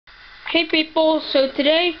Hey people, so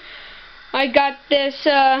today I got this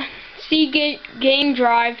Seagate game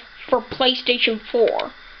drive for PlayStation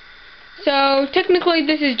 4. So technically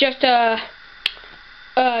this is just a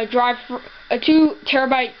drive for a 2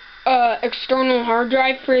 terabyte external hard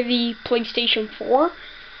drive for the PlayStation 4.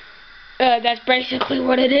 That's basically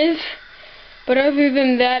what it is. But other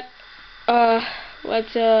than that,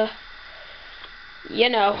 let's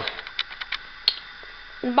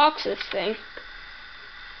unbox this thing.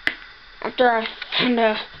 After I found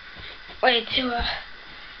a way to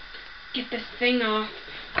get this thing off.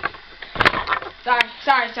 Sorry.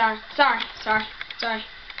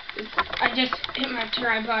 I just hit my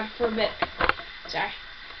tripod for a bit.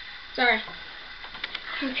 Sorry.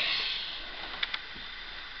 Okay.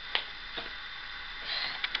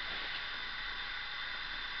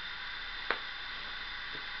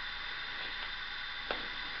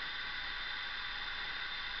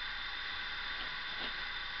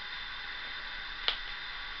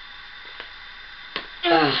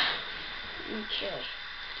 Okay.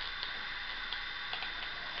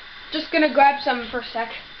 Just gonna grab something for a sec.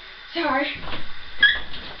 Sorry.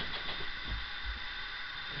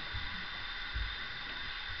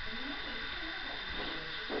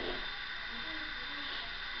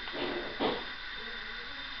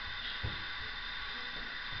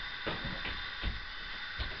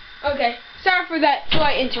 Okay, sorry for that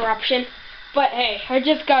slight interruption, but hey, I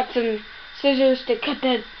just got some scissors to cut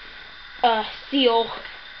the seal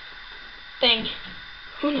thing.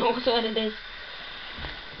 Who knows what it is?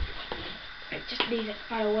 I just need to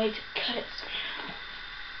find a way to cut it somehow.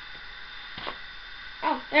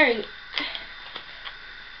 Oh, there you go.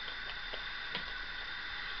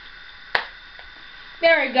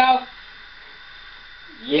 There we go.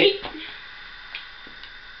 Yeet.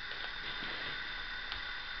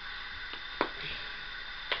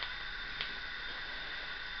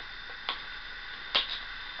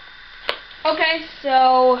 Okay,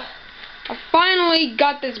 so I finally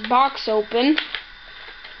got this box open.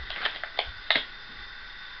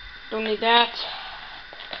 Don't need that.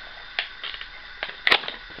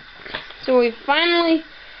 So we finally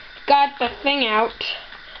got the thing out,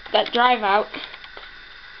 that drive out.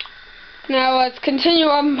 Now let's continue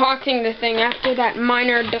unboxing the thing after that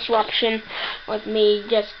minor disruption with me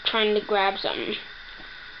just trying to grab something.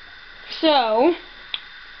 So,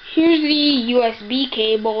 here's the USB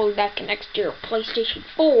cable that connects to your PlayStation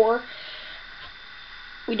 4.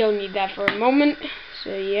 We don't need that for a moment,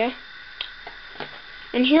 so yeah.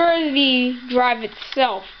 And here is the drive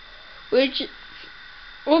itself, which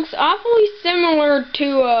looks awfully similar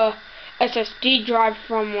to a SSD drive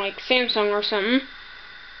from like Samsung or something.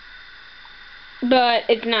 But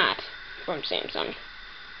it's not from Samsung.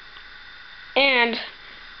 And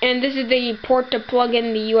this is the port to plug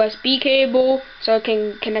in the USB cable so it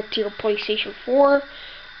can connect to your PlayStation 4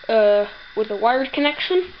 with a wired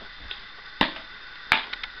connection.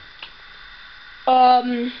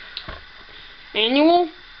 Manual.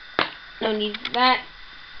 No need for that.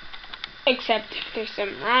 Except if there's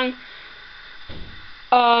something wrong.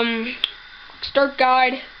 Start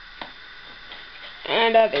guide.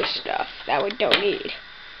 And other stuff that we don't need.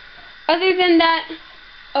 Other than that,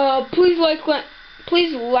 please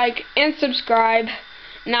like and subscribe,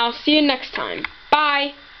 and I'll see you next time.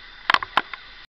 Bye.